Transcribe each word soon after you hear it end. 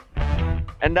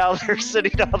and now they're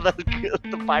sitting on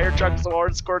the fire trucks or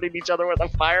escorting each other with a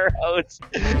fire hose.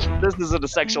 This isn't a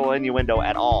sexual innuendo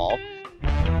at all.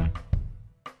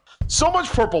 So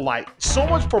much purple light.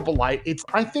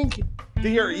 I think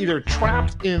they are either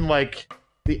trapped in like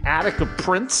the attic of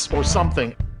Prince or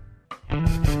something. If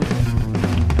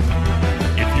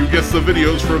you guess the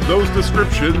videos from those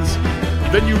descriptions,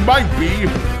 then you might be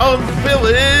a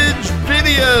village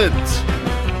Vidiot!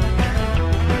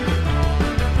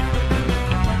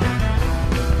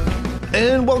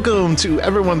 And welcome to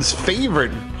everyone's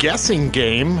favorite guessing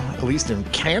game, at least in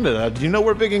Canada. Do you know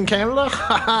we're big in Canada?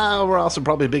 We're also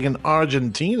probably big in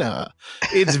Argentina.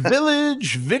 It's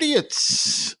Village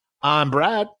Vidiots. I'm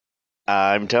Brad.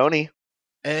 I'm Tony.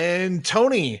 And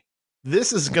Tony,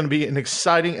 this is going to be an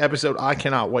exciting episode. I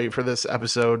cannot wait for this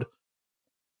episode.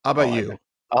 How about you?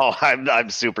 I'm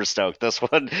super stoked. This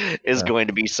one is going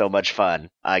to be so much fun.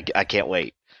 I can't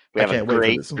wait. We have a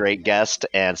great guest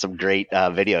and some great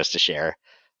videos to share.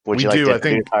 Would you like to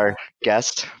introduce our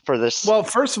guest for this? Well,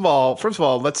 first of all,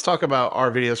 let's talk about our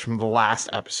videos from the last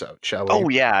episode, shall we? Oh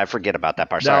yeah, I forget about that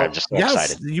part. Sorry, I'm just so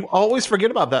excited. You always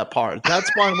forget about that part. That's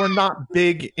why we're not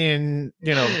big in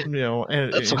in other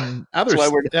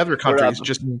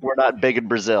countries. We're not big in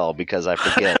Brazil because I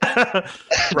forget.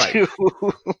 Right.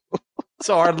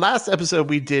 So our last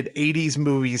episode, we did 80s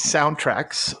movies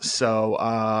soundtracks. So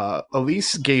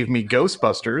Elise gave me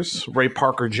Ghostbusters, Ray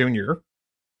Parker Jr.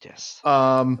 Yes.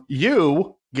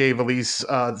 You gave Elise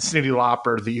Cyndi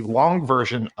Lauper, the long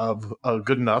version of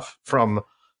Good Enough from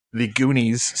the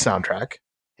Goonies soundtrack.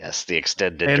 Yes, the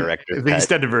extended director. The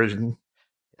extended version.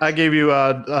 I gave you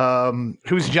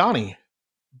Who's Johnny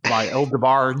by El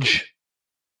DeBarge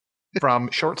from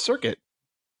Short Circuit.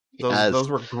 Those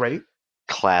were great.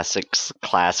 Classics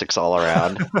all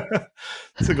around.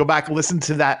 So go back and listen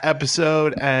to that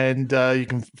episode, and you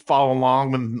can follow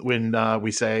along when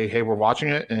we say, hey, we're watching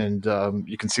it, and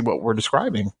you can see what we're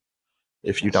describing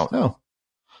if you don't know.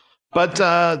 But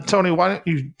Tony, why don't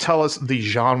you tell us the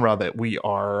genre that we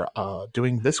are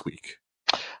doing this week?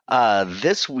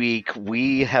 This week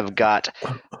we have got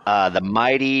the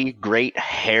mighty great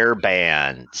hair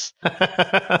bands.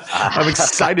 I'm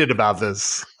excited about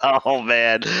this. Oh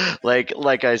man,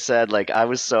 like I said, I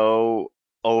was so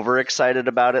overexcited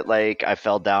about it. Like I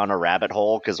fell down a rabbit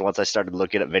hole because once I started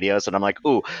looking at videos, and I'm like,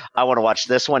 ooh, I want to watch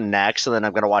this one next, and then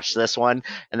I'm gonna watch this one,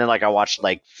 and then I watched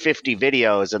 50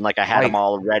 videos, and I had them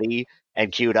all ready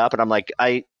and queued up, and I'm like,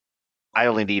 I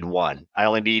only need one. I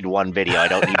only need one video. I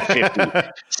don't need 50.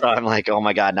 So I'm like, oh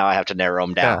my God, now I have to narrow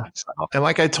them down. Yeah. So. And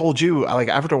like I told you,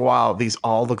 after a while, these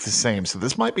all look the same. So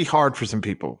this might be hard for some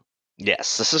people.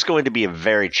 Yes, this is going to be a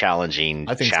very challenging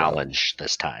challenge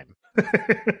this time.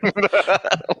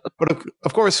 But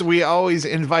of course, we always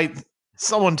invite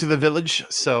someone to the village.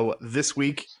 So this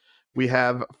week we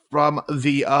have from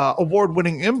the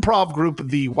award-winning improv group,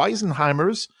 the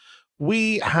Weisenheimers,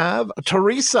 we have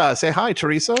Teresa. Say hi,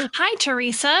 Teresa. Hi,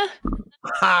 Teresa.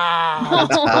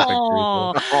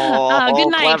 Good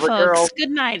night, folks. Girl.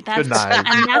 Good night. Good night.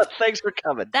 And thanks for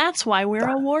coming. That's why we're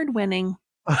award-winning.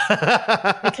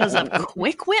 Because of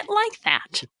quick wit like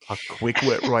that. A quick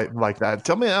wit right like that.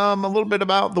 Tell me a little bit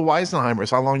about the Weisenheimers.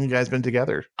 How long you guys been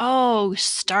together? Oh,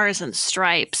 stars and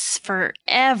stripes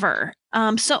forever.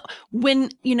 So when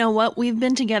you know what, we've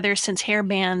been together since hair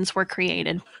bands were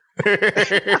created.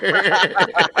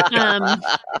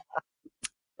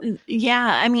 Yeah,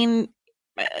 I mean,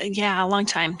 a long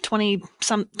time, 20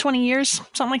 years,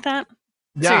 something like that.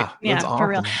 Yeah, so, yeah, awesome. For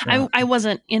real. Yeah. I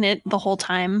wasn't in it the whole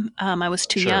time. I was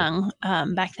too young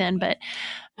back then, but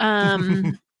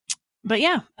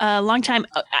yeah, a long time.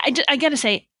 I gotta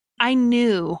say, I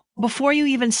knew before you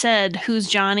even said Who's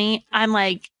Johnny. I'm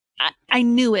like, I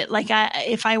knew it. Like,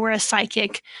 if I were a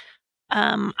psychic,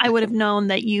 I would have known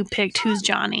that you picked Who's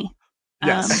Johnny.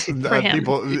 Yes, for him.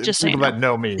 People that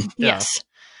know me. Yes.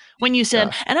 When you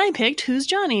said, and I picked Who's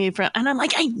Johnny from, and I'm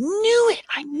like, I knew it.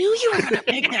 I knew you were going to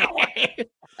pick that one.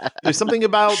 There's something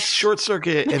about Short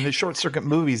Circuit and the Short Circuit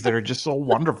movies that are just so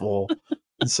wonderful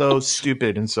and so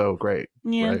stupid and so great.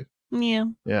 Yeah. Right?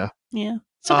 Yeah.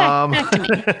 So back to me.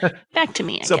 Back to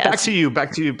me. I guess. Back to you.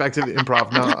 Back to the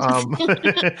improv. No,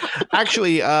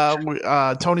 actually,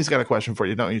 Tony's got a question for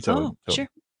you, don't you, Tony? Oh, sure.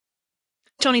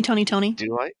 Tony.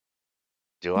 Do I?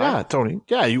 Yeah, Tony.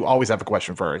 Yeah, you always have a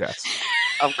question for our guests.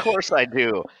 Of course I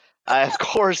do. Of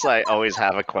course I always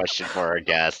have a question for our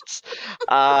guests.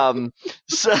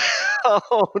 So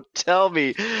tell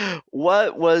me,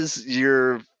 what was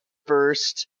your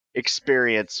first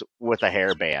experience with a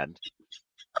hairband?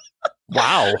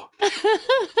 Wow.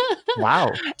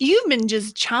 Wow. You've been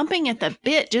just chomping at the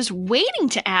bit, just waiting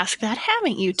to ask that,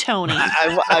 haven't you, Tony?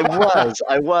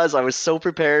 I was so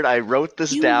prepared. I wrote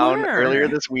this You down were. earlier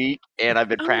this week, and I've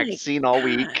been Oh my practicing all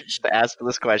week gosh. to ask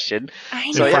this question.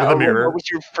 I So In front yeah, of the mirror. what was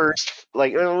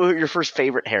your first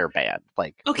favorite hair band?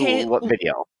 Like, Okay, what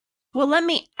video? Well, let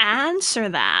me answer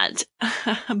that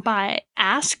by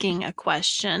asking a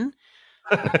question.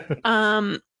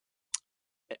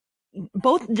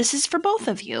 This is for both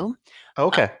of you.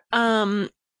 Okay.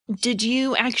 Did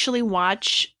you actually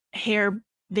watch hair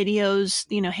videos,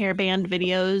 hair band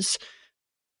videos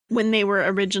when they were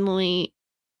originally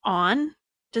on?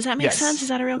 Does that make Yes. sense? Is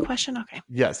that a real question? Okay.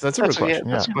 Yes, that's a real question.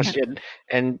 That's a question.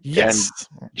 And Yes.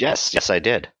 yes, I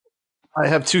did. I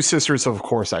have two sisters, so of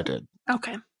course I did.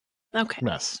 Okay.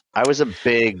 Yes. I was a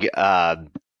big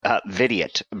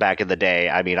Vidiot back in the day.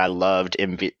 I mean, I loved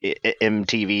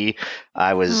MTV.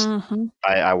 I was Mhm,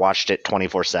 I watched it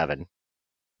 24/7.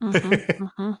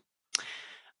 mhm.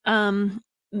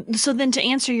 So then, to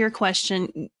answer your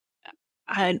question,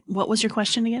 what was your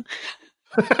question again?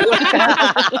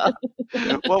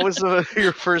 What was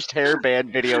your first hair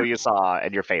band video you saw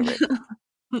and your favorite?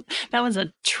 That was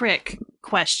a trick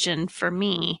question for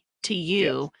me to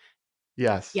you.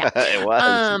 Yes. Yeah. It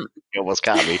was. You almost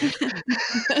caught me.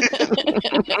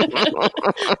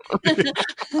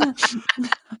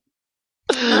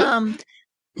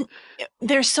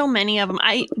 There's so many of them.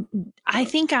 I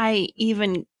think I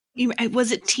even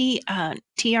was it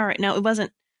TR? No, it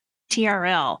wasn't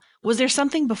TRL. Was there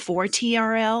something before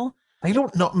TRL? I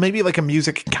don't know. Maybe like a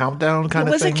music countdown kind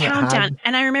of thing. It was a countdown,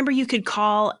 and I remember you could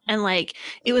call, and like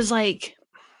it was like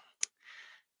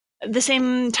the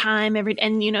same time and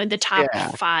the top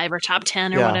 5 or top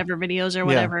 10 or whatever videos or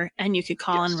whatever, and you could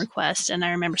call and request. And I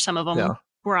remember some of them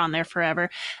were on there forever.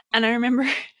 And I remember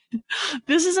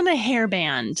this isn't a hair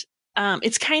band.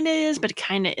 It's kind of is, but it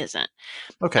kind of isn't.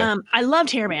 Okay. I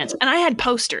loved hair bands, and I had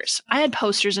posters.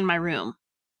 in my room.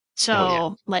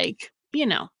 So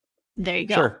there you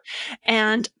go. Sure.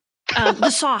 And the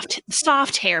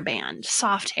soft hair band,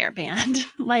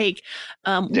 like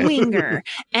Winger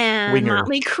and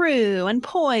Motley Crue and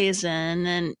Poison,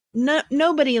 and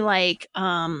nobody like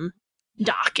Dokken.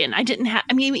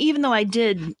 Even though I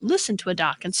did listen to a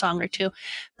Dokken song or two,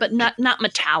 but not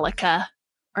Metallica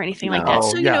or anything like that.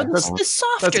 So the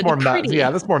softer, that's more pretty.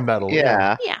 that's more metal.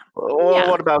 Yeah. Well,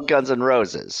 what about Guns N'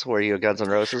 Roses? Were you a Guns N'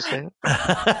 Roses fan?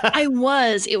 I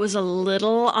was. It was a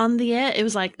little on the edge. It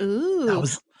was like, ooh.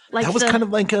 That was kind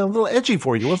of like a little edgy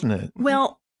for you, wasn't it?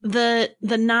 Well, the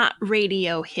not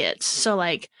radio hits. So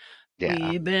like,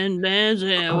 we've been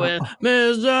dancing with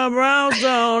Mr.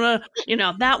 Brownstone.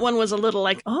 That one was a little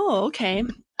like, oh, okay.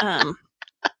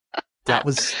 That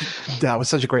was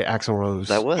such a great Axl Rose.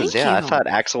 That was, Thank yeah. you. I thought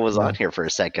Axl was on here for a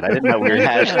second. I didn't know we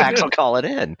had Axl calling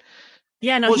in.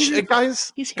 Yeah, no. Well,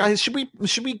 guys, should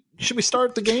we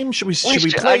start the game? Should we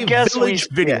play Village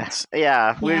Vidiots?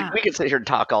 Yeah. We could sit here and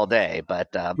talk all day, but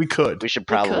we could. We should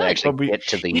probably actually get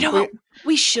to the. You know what?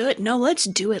 We should. No, let's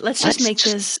do it. Let's just make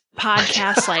this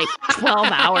podcast like 12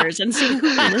 hours and see who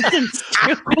listens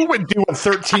to. Who would do a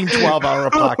 13,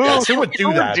 12-hour podcast? Who would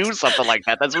do that? Do something like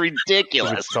that? That's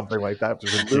ridiculous. Something like that.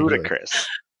 Ludicrous.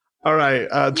 All right,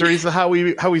 Teresa. How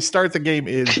we start the game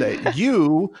is that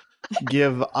you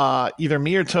give either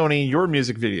me or Tony your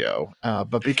music video,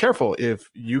 but be careful if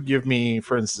you give me,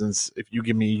 for instance,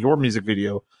 your music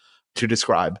video to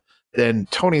describe, then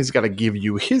Tony's got to give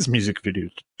you his music video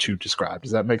to describe.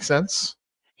 Does that make sense?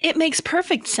 It makes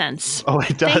perfect sense. Oh,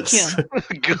 it does.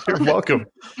 Thank you. You're welcome.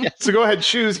 So go ahead,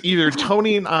 choose either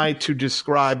Tony and I to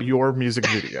describe your music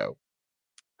video.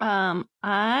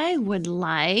 I would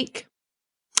like.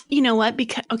 You know what?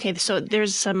 So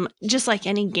there's some, just like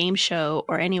any game show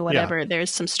or any whatever, there's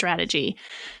some strategy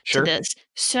to this.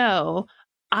 So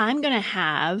I'm going to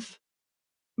have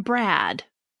Bradley.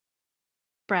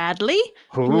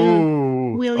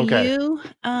 Ooh, Will you?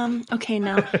 Okay,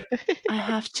 now I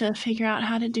have to figure out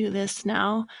how to do this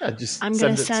now. Yeah, just I'm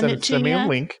going to send it to you. Send me a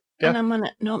link. Yeah. And I'm going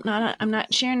to, I'm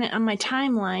not sharing it on my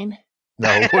timeline.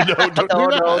 No, don't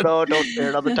share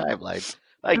it on the timeline.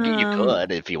 You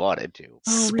could if you wanted to.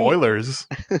 Spoilers.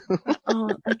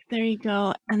 There you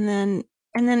go. And then,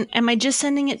 am I just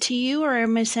sending it to you, or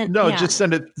am I sending? No, just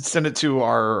send it to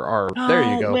our. There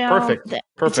you go. Well, Perfect.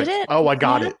 Perfect. Did it? Oh, I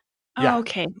got it. Yeah. Oh,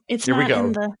 okay. It's here not we go.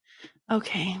 in the.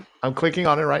 Okay. I'm clicking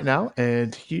on it right now,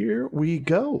 and here we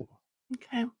go.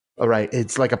 Okay. All right,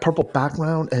 it's like a purple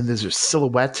background, and there's a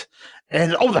silhouette,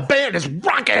 and the band is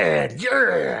rocking,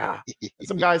 yeah!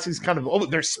 Some guys who's kind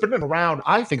of, they're spinning around.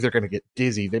 I think they're going to get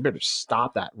dizzy. They better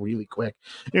stop that really quick.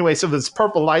 Anyway, so this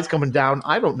purple light's coming down.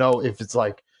 I don't know if it's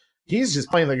like he's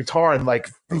just playing the guitar and like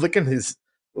licking his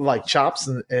like chops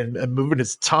and moving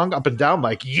his tongue up and down,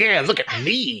 like, yeah, look at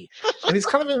me. And he's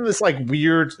kind of in this like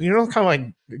weird, kind of like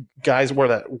guys wear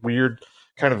that weird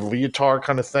kind of leotard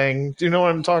kind of thing. Do you know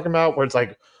what I'm talking about? Where it's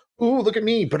like, ooh, look at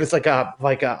me, but it's like a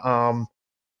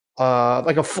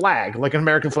flag, like an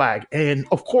American flag. And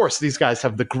of course, these guys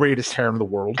have the greatest hair in the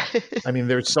world. I mean,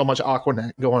 there's so much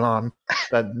Aquanet going on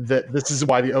that this is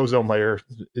why the ozone layer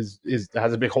is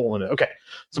has a big hole in it. Okay,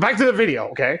 so back to the video.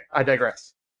 Okay, I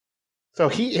digress. So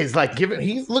he is like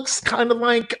he looks kind of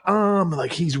like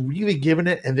he's really giving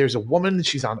it. And there's a woman,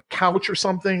 she's on a couch or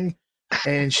something,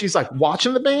 and she's like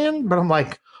watching the band. But I'm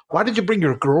like, why did you bring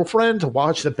your girlfriend to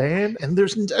watch the band? And they're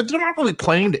not really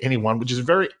playing to anyone, which is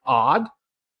very odd.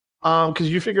 Because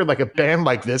you figured like a band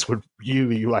like this would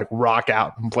really like rock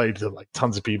out and play to like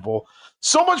tons of people.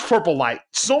 So much purple light.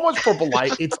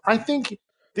 It's I think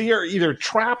they are either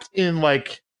trapped in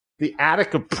like the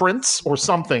attic of Prince or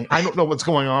something. I don't know what's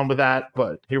going on with that,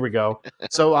 but here we go.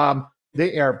 So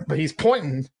they are, but he's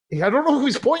pointing. I don't know who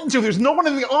he's pointing to. There's no one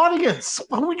in the audience.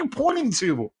 Who are you pointing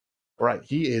to? All right,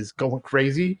 he is going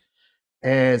crazy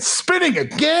and spinning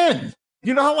again.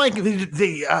 You know how like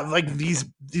they like these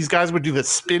guys would do the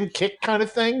spin kick kind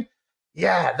of thing?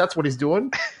 Yeah, that's what he's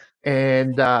doing.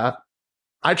 And I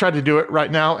tried to do it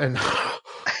right now, and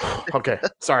okay,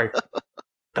 sorry.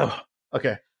 Oh,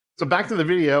 okay, so back to the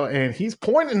video, and he's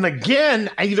pointing again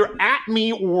either at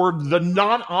me or the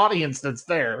non-audience that's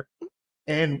there.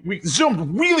 And we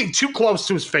zoomed really too close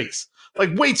to his face,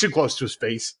 like way too close to his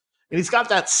face. And he's got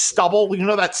that stubble,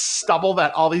 that stubble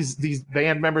that all these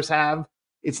band members have.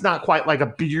 It's not quite like a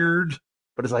beard,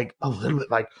 but it's like a little bit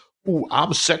like, ooh,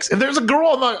 I'm sexy. And there's a girl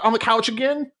on the couch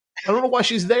again. I don't know why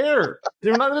she's there.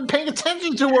 They're not even paying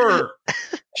attention to her.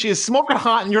 She is smoking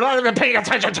hot, and you're not even paying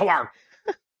attention to her.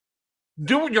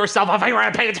 Do yourself a favor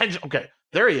and pay attention. Okay,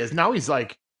 there he is. Now he's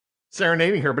like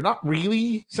serenading her, but not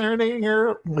really serenading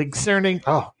her. Like serenading.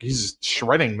 Oh, he's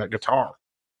shredding the guitar.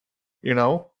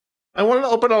 I wanted to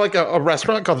open a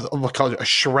restaurant called a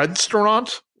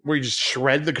shred-staurant, where you just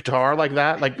shred the guitar like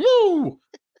that, like, woo!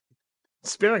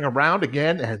 Spinning around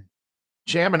again and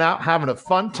jamming out, having a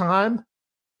fun time.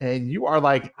 And you are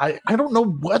like, I don't know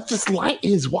what this light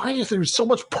is. Why is there so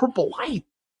much purple light?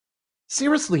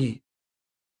 Seriously.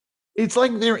 It's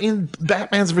like they're in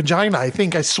Batman's vagina, I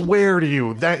think. I swear to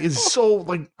you. That is so,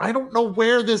 like, I don't know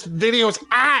where this video is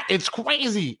at. It's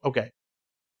crazy. Okay.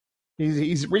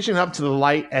 He's reaching up to the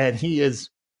light, and he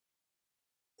is,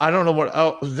 I don't know what.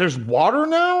 Oh, there's water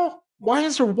now? Why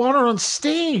is there water on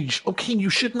stage? Okay,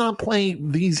 you should not play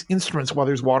these instruments while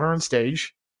there's water on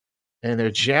stage. And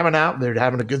they're jamming out. They're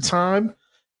having a good time.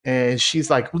 And she's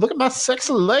like, look at my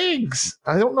sexy legs.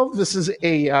 I don't know if this is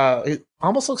it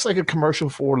almost looks like a commercial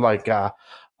for like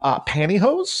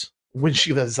pantyhose. When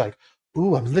she was like,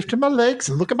 ooh, I'm lifting my legs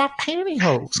and look at my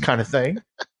pantyhose kind of thing.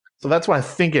 So that's what I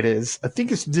think it is. I think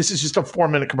this is just a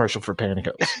 4-minute commercial for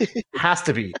pantyhose. Has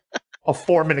to be a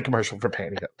 4-minute commercial for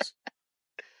pantyhose.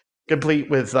 Complete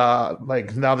with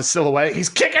like now the silhouette. He's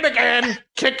kicking again.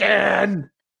 Kicking.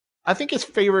 I think his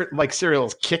favorite like cereal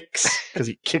is Kix because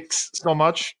he kicks so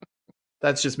much.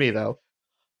 That's just me though.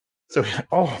 So,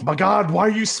 oh my God, why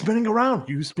are you spinning around?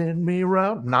 You spin me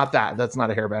around. Not that. That's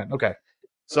not a hairband. Okay.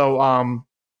 So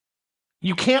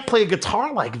you can't play a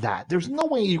guitar like that. There's no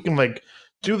way you can like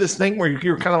do this thing where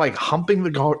you're kind of like humping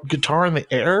the guitar in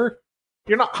the air.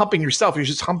 You're not humping yourself. You're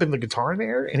just humping the guitar in the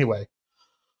air. Anyway,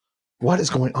 what is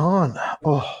going on?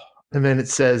 Oh, and then it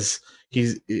says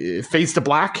he's fades to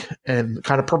black and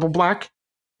kind of purple black,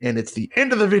 and it's the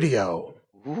end of the video.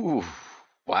 Ooh,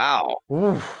 wow.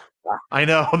 Ooh. I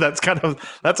know that's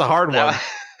a hard one.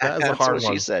 That is a hard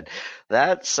one. She said.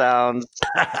 That sounds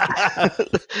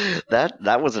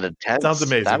that was an intense. Sounds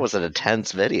amazing. That was an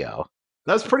intense video.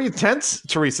 That was pretty intense,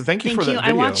 Teresa. Thank you for that video.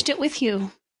 I watched it with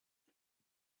you.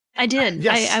 I did.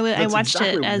 Yes, I watched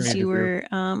it as you were.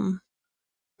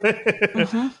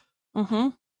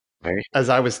 As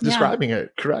I was describing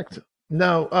it, correct.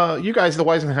 No, you guys, the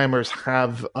Weisenheimers,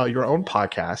 have your own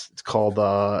podcast. It's called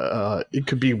It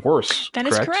Could Be Worse. That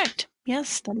is correct.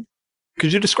 Yes.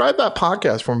 Could you describe that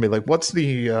podcast for me? Like, what's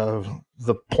the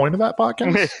point of that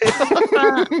podcast?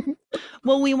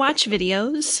 Well, we watch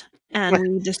videos and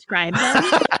we describe them.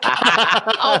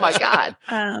 Oh my God.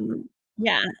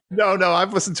 Yeah. No,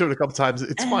 I've listened to it a couple times.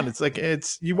 It's fun. It's like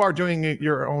you are doing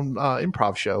your own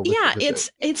improv show.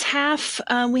 It's half.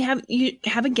 You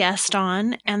have a guest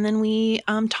on, and then we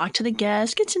talk to the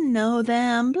guest, get to know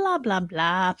them, blah blah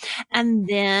blah, and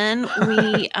then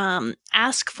we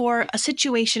ask for a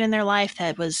situation in their life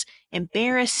that was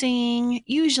embarrassing,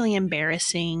 usually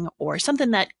embarrassing, or something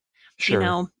that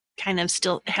kind of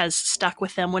still has stuck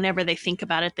with them. Whenever they think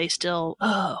about it, they still,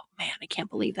 oh man, I can't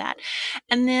believe that.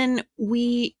 And then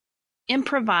we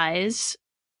improvise.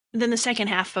 Then the second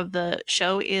half of the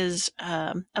show is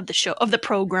of the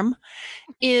program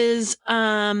is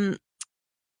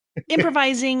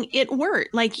improvising. It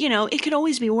worked, like, you know, it could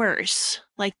always be worse,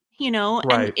 like, you know,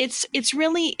 Right. and it's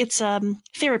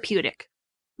therapeutic.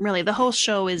 Really, the whole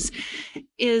show is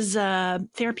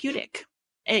therapeutic.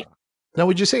 Now,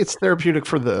 would you say it's therapeutic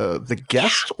for the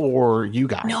guest or you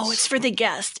guys? No, it's for the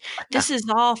guest. This is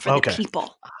all for Okay. the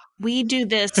people. We do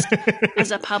this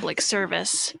as a public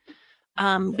service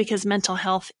because mental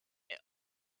health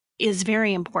is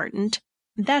very important.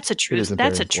 That's a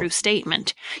true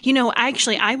statement. You know,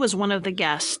 actually, I was one of the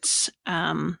guests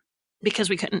because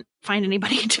we couldn't find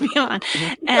anybody to be on,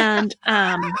 and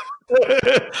I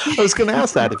was going to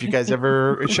ask that if you guys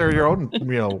ever share your own, you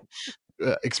know,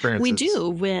 experiences. we do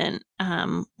when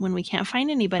we can't find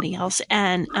anybody else,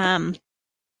 and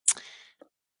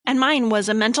mine was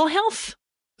a mental health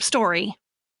story.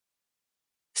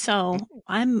 So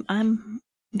I'm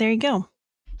there. You go.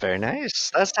 Very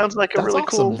nice. That sounds like a That's really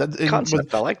awesome. cool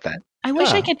concept. I like that. I wish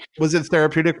I could. Was it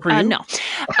therapeutic for you? No.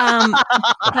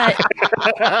 But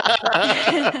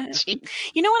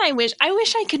you know what I wish? I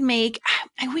wish I could make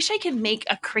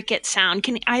a cricket sound.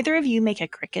 Can either of you make a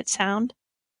cricket sound?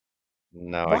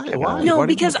 No, Why? I cannot. Why? No, Why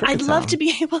do you because make cricket I'd love sound? to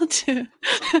be able to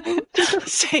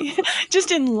say,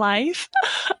 just in life,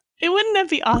 it wouldn't that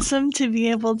be awesome to be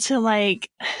able to, like,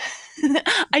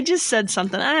 I just said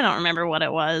something. I don't remember what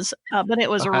it was, but it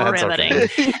was That's riveting.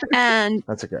 okay. And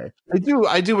That's okay.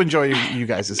 I do enjoy you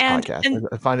guys' podcast. and-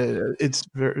 I find it's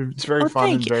very Well, fun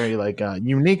and thank you. very like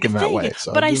unique in that Thank way. you.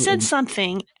 So But I do- said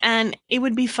something, and it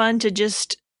would be fun to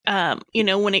just, you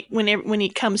know, when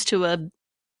it comes to a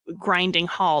grinding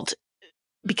halt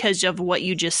because of what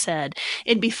you just said,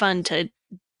 it'd be fun to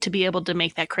be able to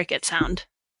make that cricket sound.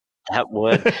 That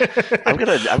would. I'm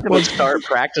gonna start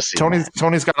practicing.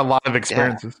 Tony's got a lot of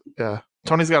experiences. Yeah.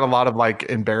 Tony's got a lot of like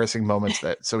embarrassing moments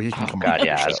so he can come God, on.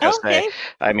 yeah. I was the gonna show. say.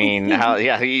 I mean,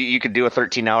 you could do a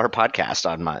 13-hour podcast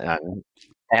on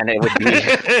and it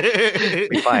would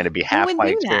be fine. It'd be half would my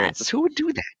do that? experiences. Who would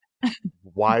do that?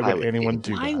 Why Why would would anyone anyone-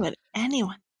 do Why that? would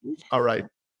anyone? All right.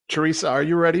 Teresa, are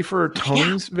you ready for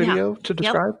Tony's video to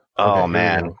describe? Oh Okay, here we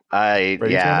man, go.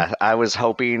 Ready, I was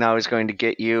hoping I was going to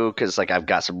get you because like I've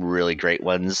got some really great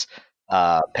ones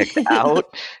picked out,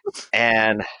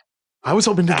 and I was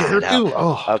hoping to get her no. too.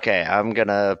 Oh, okay, I'm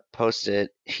gonna post it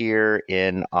here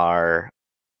in our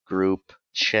group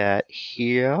chat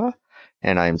here,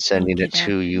 and I'm sending it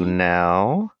to you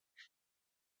now.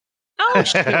 Oh,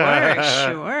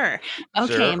 sure.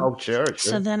 Okay. Sure.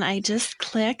 So then I just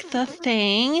click the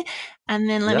thing, and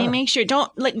then let me Yeah. make sure.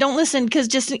 Don't listen because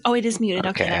it is muted.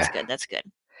 Okay, Okay. that's good.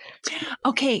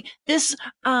 Okay, this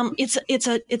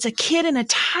it's a kid in a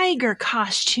tiger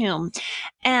costume,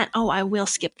 and I will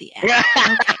skip the ad.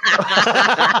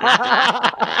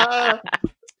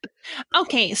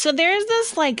 Okay, so there's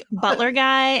this like butler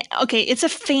guy. Okay, it's a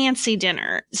fancy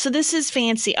dinner. So this is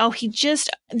fancy.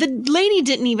 The lady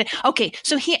didn't even. Okay,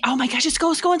 so oh my gosh, it's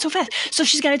going so fast. So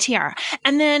she's got a tiara,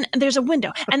 and then there's a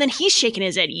window, and then he's shaking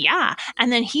his head, yeah,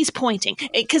 and then he's pointing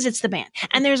because it's the band,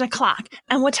 and there's a clock,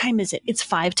 and what time is it? It's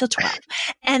 5 till 12,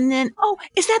 and then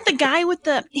is that the guy with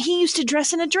he used to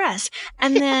dress in a dress,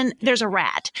 and then there's a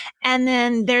rat, and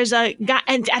then there's a guy,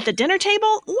 and at the dinner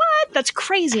table, what? That's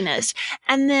craziness,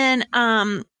 and then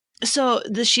so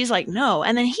she's like, no.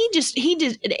 And then he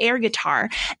did an air guitar.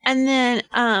 And then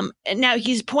now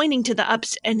he's pointing to the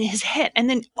ups in his head. And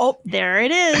then, there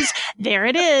it is.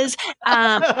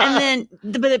 And then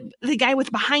the guy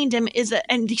with behind him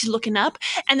and he's looking up.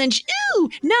 And then, ooh,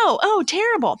 no,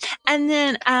 terrible. And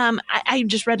then I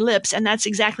just read lips, and that's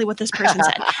exactly what this person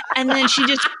said. And then she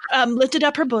just lifted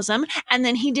up her bosom. And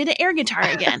then he did an air guitar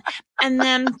again. And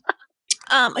then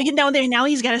now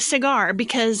he's got a cigar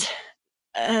because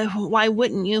why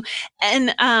wouldn't you?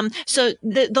 And so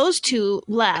those two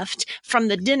left from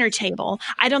the dinner table.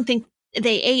 I don't think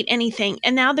they ate anything,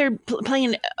 and now they're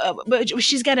playing. But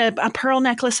she's got a pearl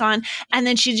necklace on, and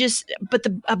then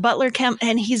a butler came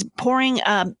and he's pouring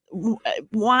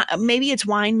maybe it's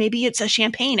wine, maybe it's a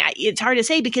champagne. It's hard to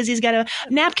say because he's got a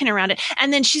napkin around it,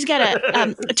 and then she's got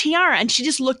a tiara, and she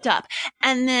just looked up,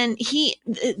 and then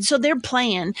so they're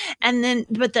playing, and then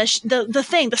but the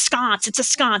thing, the sconce, it's a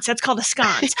sconce, that's called a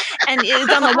sconce, and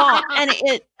it's on the wall,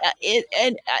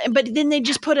 and but then they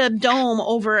just put a dome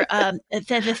over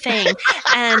the thing,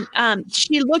 and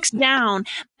she looks down,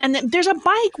 and then there's a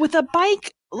bike with a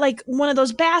bike like one of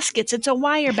those baskets. It's a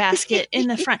wire basket in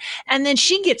the front. And then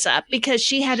she gets up because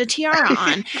she had a tiara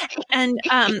on. And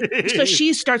so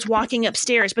she starts walking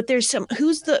upstairs, but there's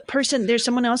who's the person? There's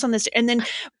someone else on this. And then,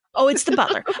 oh, it's the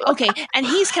butler. Okay. And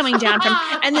he's coming down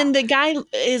and then the guy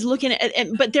is looking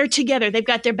but they're together. They've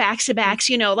got their backs to backs,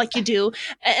 like you do.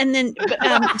 And then,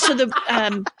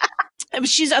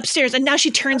 she's upstairs and now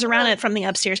she turns around from the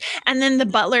upstairs. And then the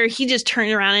butler, he just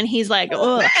turned around and he's like,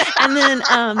 oh, and then,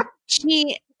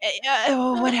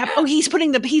 what happened? Oh, he's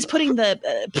putting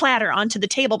the platter onto the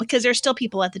table because there's still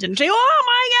people at the dinner table. Oh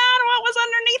my God, what was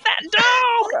underneath that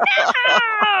dough?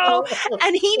 No!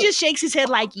 And he just shakes his head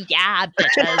like, yeah,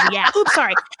 bitches, yeah. Oops,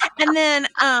 sorry. And then,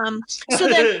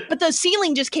 but the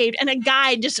ceiling just caved and a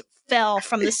guy just fell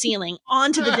from the ceiling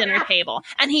onto the dinner table,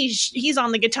 and he's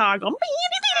on the guitar going,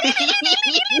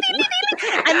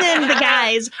 and then the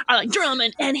guys are like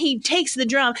drumming, and he takes the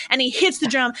drum and he hits the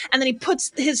drum, and then he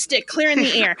puts his stick clear in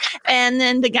the air, and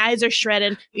then the guys are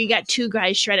shredded. You got 2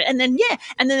 guys shredded, and then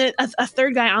a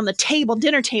third guy on the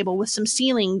dinner table with some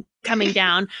ceiling coming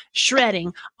down,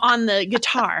 shredding on the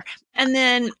guitar, and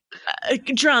then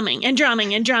drumming and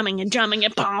drumming and drumming and drumming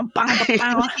and bom, bom, bom,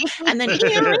 bom. And then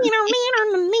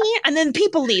and then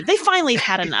people leave. They finally have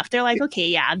had enough. They're like, okay,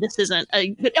 yeah, this isn't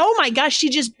but oh my gosh,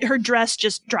 her dress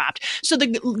just dropped. So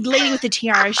the lady with the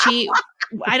tiara,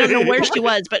 I don't know where she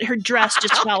was, but her dress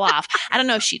just fell off. I don't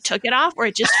know if she took it off or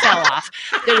it just fell off.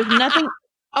 There was nothing.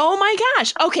 Oh my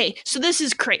gosh. Okay. So this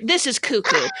is crazy. This is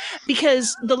cuckoo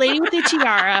because the lady with the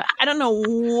tiara, I don't know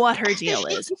what her deal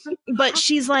is, but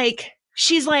she's like,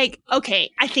 okay,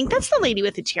 I think that's the lady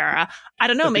with the tiara. I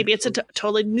don't know. Maybe it's a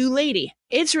totally new lady.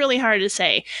 It's really hard to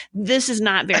say. This is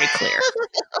not very clear.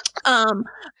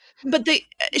 But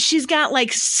she's got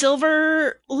like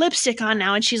silver lipstick on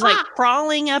now, and she's like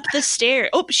crawling up the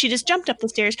stairs. Oh, she just jumped up the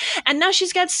stairs, and now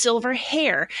she's got silver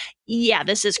hair. Yeah,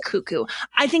 this is cuckoo.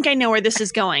 I think I know where this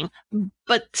is going,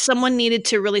 but someone needed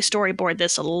to really storyboard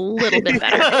this a little bit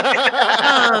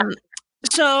better.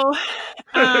 So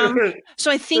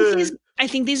I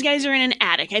think these guys are in an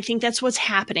attic. I think that's what's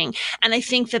happening. And I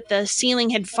think that the ceiling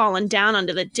had fallen down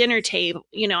onto the dinner table,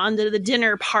 onto the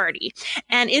dinner party.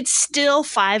 And it's still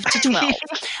 5 to 12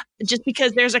 just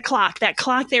because there's a clock. That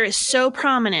clock there is so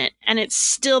prominent and it's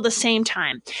still the same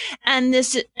time. And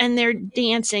they're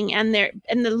dancing and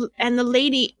the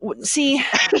lady,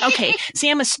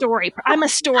 I'm a story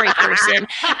person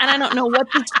and I don't know what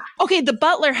the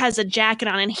butler has a jacket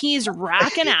on and he's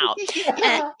rocking out.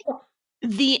 And,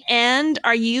 the end?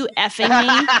 Are you effing me?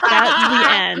 That's the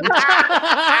end.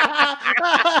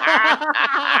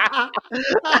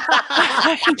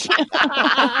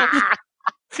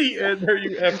 The end? Are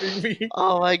you effing me?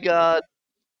 Oh my God.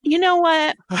 You know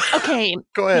what? Okay.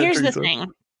 Go ahead. Here's the thing.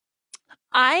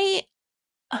 I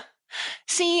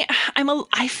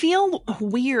feel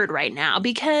weird right now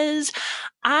because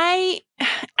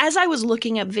as I was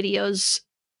looking up videos,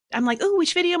 I'm like, oh,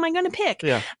 which video am I going to pick?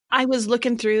 Yeah. I was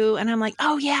looking through and I'm like,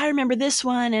 oh yeah, I remember this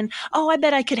one. And oh, I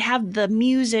bet I could have the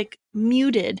music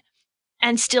muted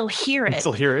and still hear it.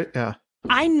 Yeah.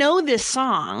 I know this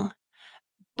song,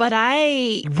 but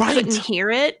I couldn't hear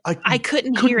it. I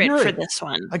couldn't hear it for this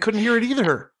one. I couldn't hear it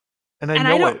either. And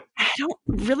I don't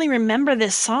really remember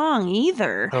this song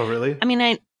either. Oh, really? I mean,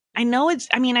 I know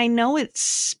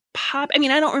it's pop. I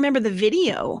mean, I don't remember the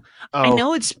video. Oh. I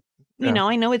know it's,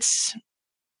 I know it's,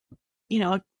 I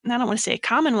don't want to say a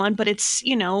common one, but it's,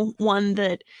 one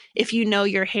that if you know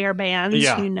your hair bands,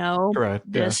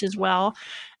 this as well.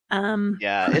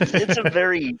 Yeah, it's a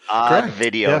very odd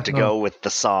video to go with the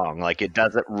song. Like it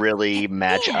doesn't really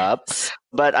match up.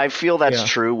 But I feel that's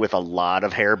true with a lot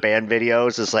of hair band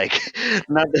videos. It's like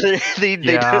they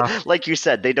don't, like you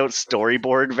said, they don't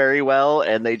storyboard very well,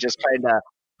 and they just kind of.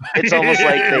 It's almost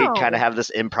like they kind of have this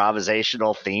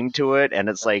improvisational theme to it, and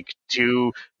it's like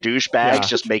 2 douchebags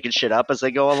just making shit up as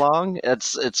they go along.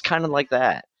 It's kind of like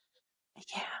that.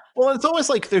 Yeah. Well, it's always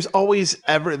like there's always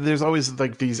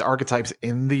like these archetypes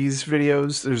in these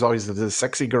videos. There's always the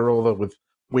sexy girl with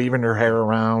waving her hair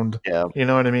around. Yeah. You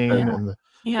know what I mean? And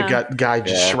the guy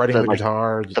just shredding the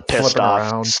guitar, the pissed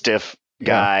off, around. Stiff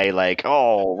guy, like,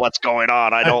 oh, what's going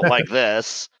on? I don't like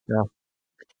this. Yeah.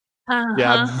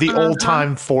 The old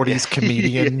time 40s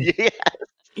comedian.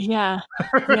 Yeah.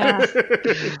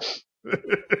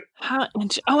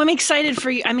 I'm excited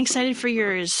for you. I'm excited for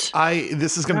yours.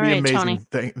 This is going to be amazing.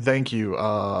 Thank you.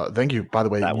 Thank you. By the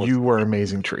way, you were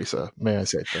amazing, Teresa. May I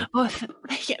say so? Oh,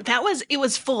 it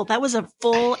was full. That was a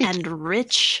full and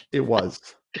rich. It was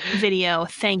video.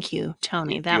 Thank you,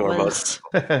 Tony. That was.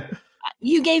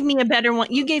 You gave me a better one.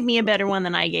 You gave me a better one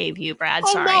than I gave you, Brad.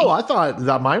 Oh Sorry. no, I thought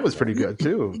that mine was pretty good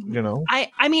too.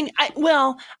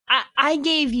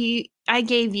 I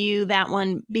gave you that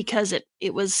one because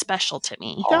it was special to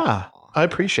me. Yeah, I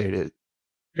appreciate it.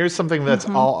 Here's something that's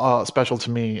Mhm. all special to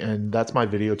me, and that's my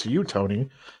video to you, Tony.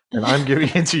 And I'm giving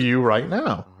it to you right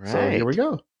now. All So here we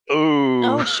go. Ooh.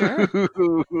 Oh, sure.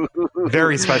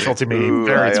 Very special to me. Ooh,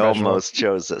 Very I special. almost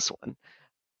chose this one.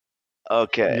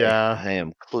 Okay. Yeah. I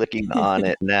am clicking on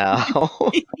it now.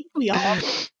 We all.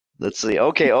 Let's see.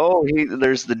 Okay. Oh,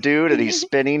 there's the dude, and he's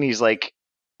spinning. He's like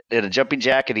in a jumping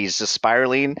jack, and he's just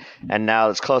spiraling. And now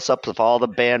it's close up of all the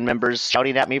band members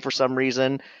shouting at me for some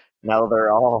reason. Now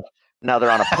they're on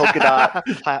a polka dot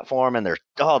platform, and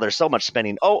there's so much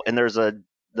spinning. Oh, and there's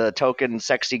the token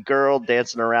sexy girl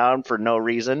dancing around for no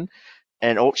reason.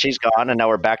 And she's gone, and now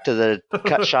we're back to the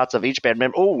cut shots of each band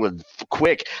member. Oh,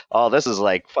 quick! Oh, this is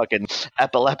like fucking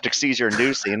epileptic seizure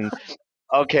inducing.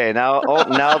 Okay, now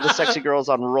the sexy girl's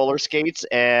on roller skates,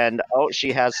 and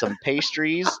she has some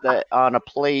pastries that on a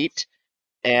plate,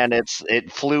 and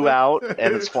it flew out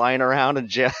and it's flying around and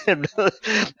jammed.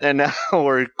 And now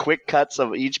we're quick cuts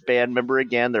of each band member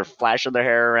again. They're flashing their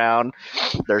hair around,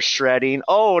 they're shredding.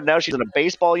 Oh, now she's in a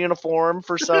baseball uniform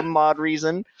for some odd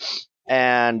reason.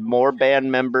 And more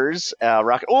band members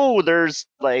rock. Oh, there's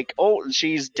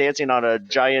she's dancing on a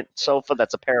giant sofa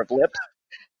that's a pair of lips.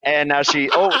 And now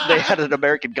they had an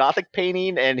American Gothic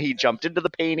painting, and he jumped into the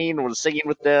painting and was singing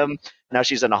with them. Now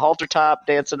she's in a halter top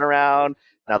dancing around.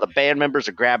 Now the band members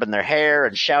are grabbing their hair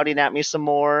and shouting at me some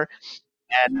more.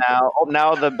 And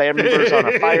now the band members on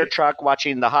a fire truck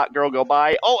watching the hot girl go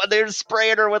by. Oh, and they're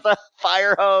spraying her with a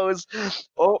fire hose.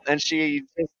 Oh, and she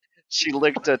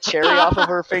licked a cherry off of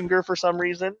her finger for some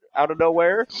reason out of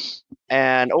nowhere.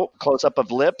 And close up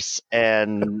of lips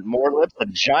and more lips, a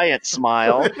giant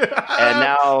smile. And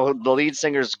now the lead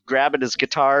singer's grabbing his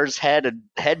guitar's head and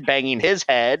head banging his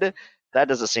head. That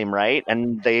doesn't seem right.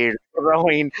 And they're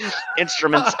throwing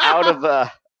instruments out of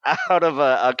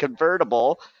a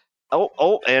convertible.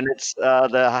 And it's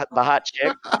the hot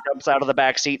chick jumps out of the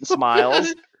back seat and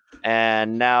smiles.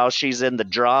 And now she's in the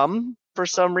drum for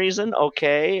some reason.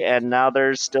 Okay, and now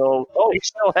he's still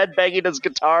headbanging his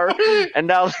guitar, and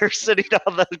now they're sitting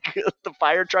on the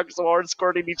fire truck's horn,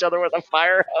 squirting each other with a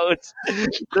fire hose.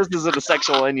 This isn't a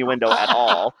sexual innuendo at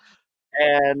all.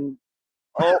 And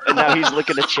now he's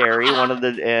licking a cherry.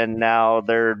 And now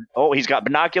he's got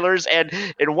binoculars, and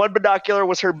in one binocular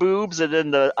was her boobs, and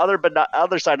then the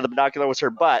other side of the binocular was her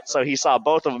butt. So he saw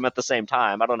both of them at the same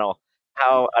time. I don't know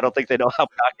how. I don't think they know how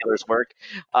binoculars work.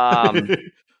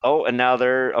 And now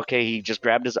he just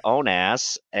grabbed his own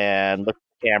ass and looked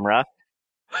at the camera.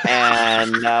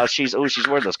 And now she's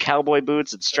wearing those cowboy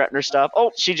boots and strutting her stuff.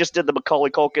 Oh, she just did the Macaulay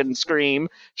Culkin scream.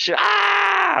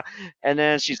 And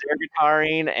then she's air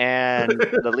guitaring, and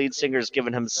the lead singer's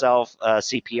giving himself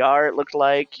CPR, it looked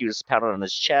like. He was pounding on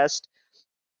his chest.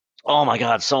 Oh my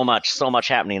God, so much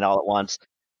happening all at once.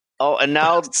 Oh, and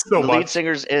now the lead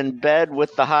singer's in bed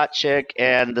with the hot chick,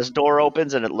 and this door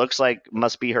opens, and it looks like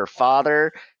must be her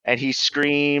father, and he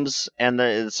screams, and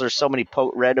there's so many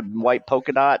red and white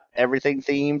polka dot, everything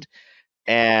themed,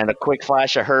 and a quick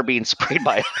flash of her being sprayed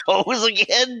by a hose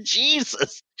again.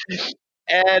 Jesus.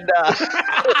 And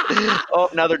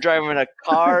now they're driving in a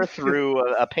car through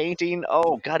a painting.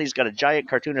 Oh God, he's got a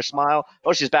giant cartoonish smile.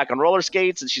 Oh, she's back on roller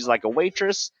skates, and she's like a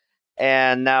waitress.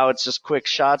 And now it's just quick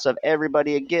shots of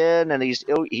everybody again, and he's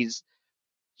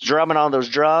drumming on those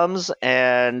drums,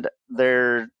 and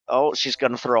she's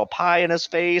gonna throw a pie in his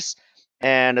face,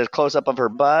 and a close up of her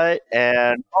butt,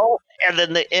 and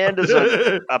then the end is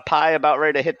a pie about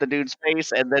ready to hit the dude's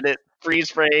face, and then it freeze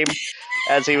frame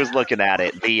as he was looking at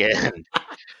it. The end.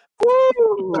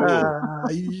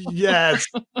 Yes,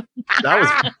 that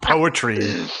was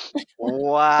poetry.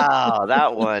 Wow,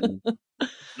 that one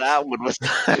was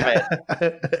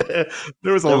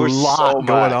there was a lot so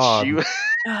going much.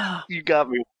 on. You got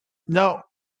me. No,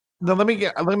 let me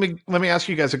ask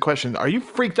you guys a question. Are you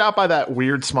freaked out by that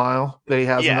weird smile that he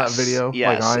has in that video?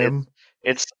 Yes, like I am.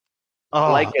 It's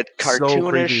like a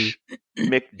cartoonish so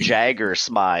Mick Jagger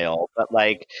smile, but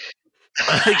like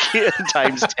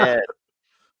times 10.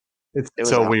 It's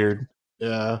so weird.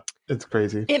 Yeah, it's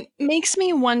crazy. It makes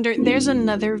me wonder. There's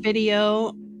another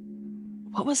video.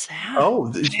 What was that? Oh,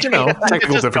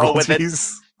 technical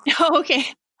difficulties. Oh, okay.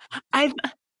 I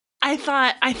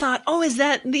thought. Oh, is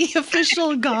that the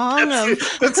official gong?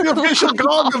 That's the official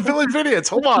gong of Village Vidiots.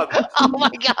 Hold on. Oh my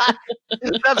God,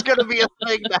 that's gonna be a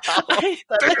thing now.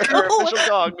 That your official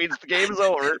gong means the game is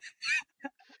over.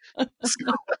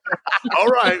 All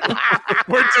right,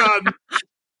 we're done.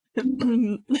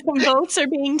 Votes are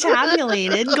being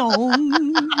tabulated.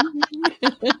 Gong.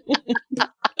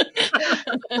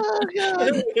 Oh,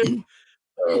 God.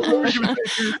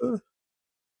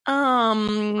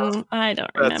 I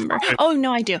don't That's remember. fine. Oh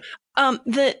no, I do.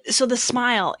 The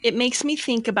smile, it makes me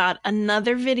think about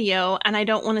another video, and I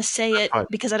don't want to say it fine.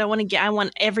 because I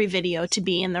want every video to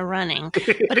be in the running. But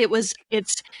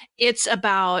it's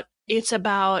about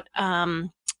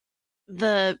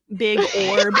the big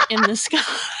orb in the sky.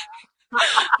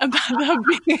 About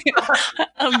the big,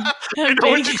 I know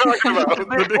what you're talking about. The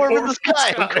big orb in the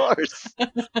sky, of course.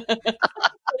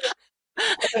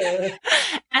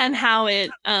 and how it's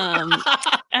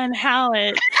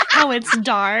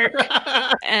dark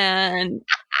and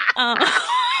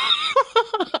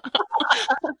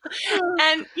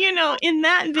and in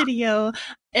that video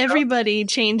everybody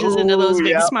changes into those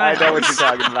big smiles. I know what you're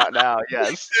talking about now.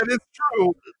 Yes, That is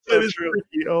true. So That is true.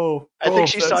 true. I think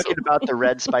she's that's talking about the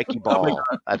red spiky Oh my ball.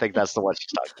 I think that's the one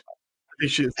she's talking about. I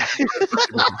think she is.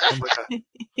 Oh my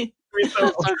God.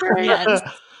 Teresa, So great. Yes.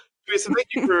 Teresa,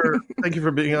 thank you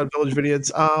for being on Village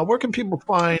Vidiots. Where can people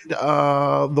find the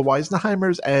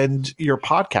Weisenheimers and your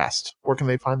podcast? Where can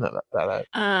they find that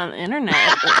at?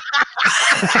 Internet.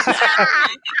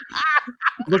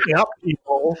 Looking up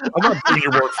people. I'm not doing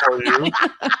your work for you.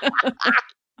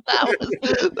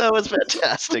 That was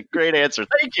fantastic. Great answer.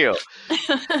 Thank you.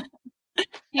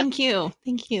 Thank you.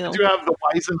 Do you have the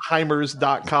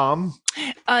Weisenheimers.com?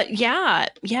 Yeah,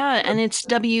 and it's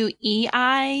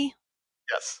WEI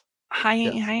Yes.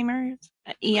 Heimers.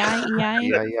 EI. Yeah.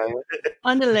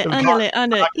 Under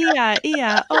EI.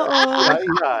 Yeah.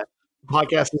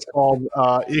 Podcast is called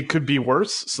It Could Be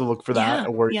Worse, so look for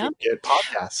that where you can get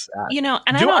podcasts at. And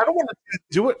I don't want to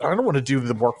do it. I don't want to do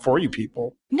the work for you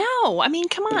people. No, I mean,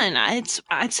 come on.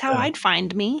 It's how I'd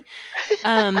find me.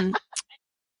 And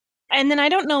then I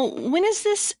don't know, when is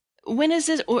this?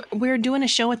 We're doing a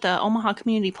show at the Omaha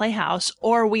Community Playhouse,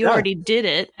 or we already did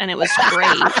it and it was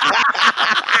great.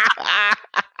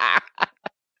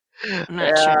 I'm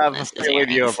not sure when this is with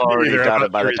you airing. have already Either, done I'm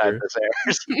it by the not time sure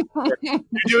this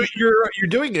airs. You're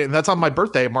doing it, and that's on my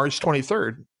birthday, March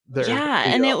 23rd.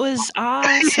 And it was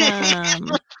awesome.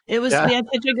 We had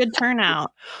such a good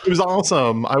turnout. It was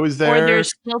awesome. I was Or there. there's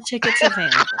still tickets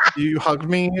available. You hugged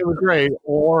me. It was great.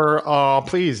 Or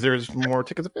please, there's more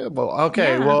tickets available.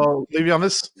 Okay, well, leave you on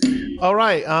this. All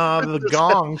right. The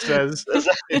gong says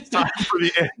it's time for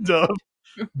the end of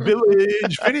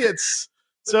Village Vidiots.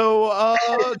 So,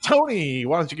 Tony,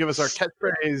 why don't you give us our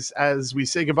catchphrase as we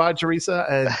say goodbye, Teresa?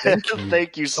 And thank you.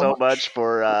 Thank you so much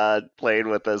for playing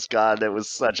with us, God. It was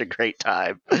such a great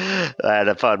time. I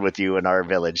had fun with you in our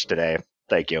village today.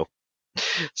 Thank you.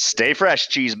 Stay fresh,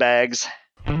 cheese bags.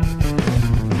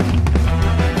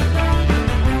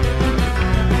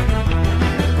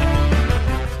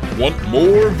 Want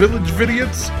more Village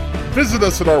Vidiots? Visit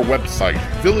us at our website,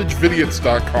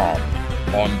 villagevidiots.com,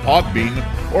 on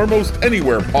Podbean, or most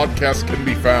anywhere podcasts can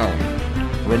be found.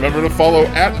 Remember to follow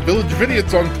 @Village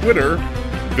Vidiots on Twitter,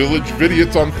 Village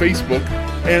Vidiots on Facebook,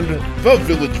 and The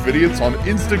Village Vidiots on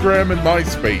Instagram and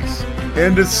MySpace.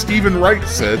 And as Stephen Wright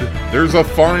said, there's a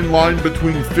fine line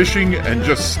between fishing and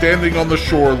just standing on the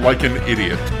shore like an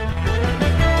idiot.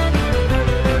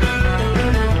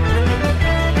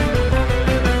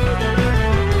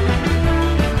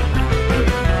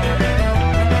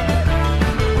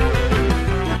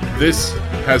 This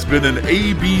has been an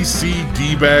ABC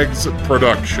D-Bagz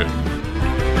production.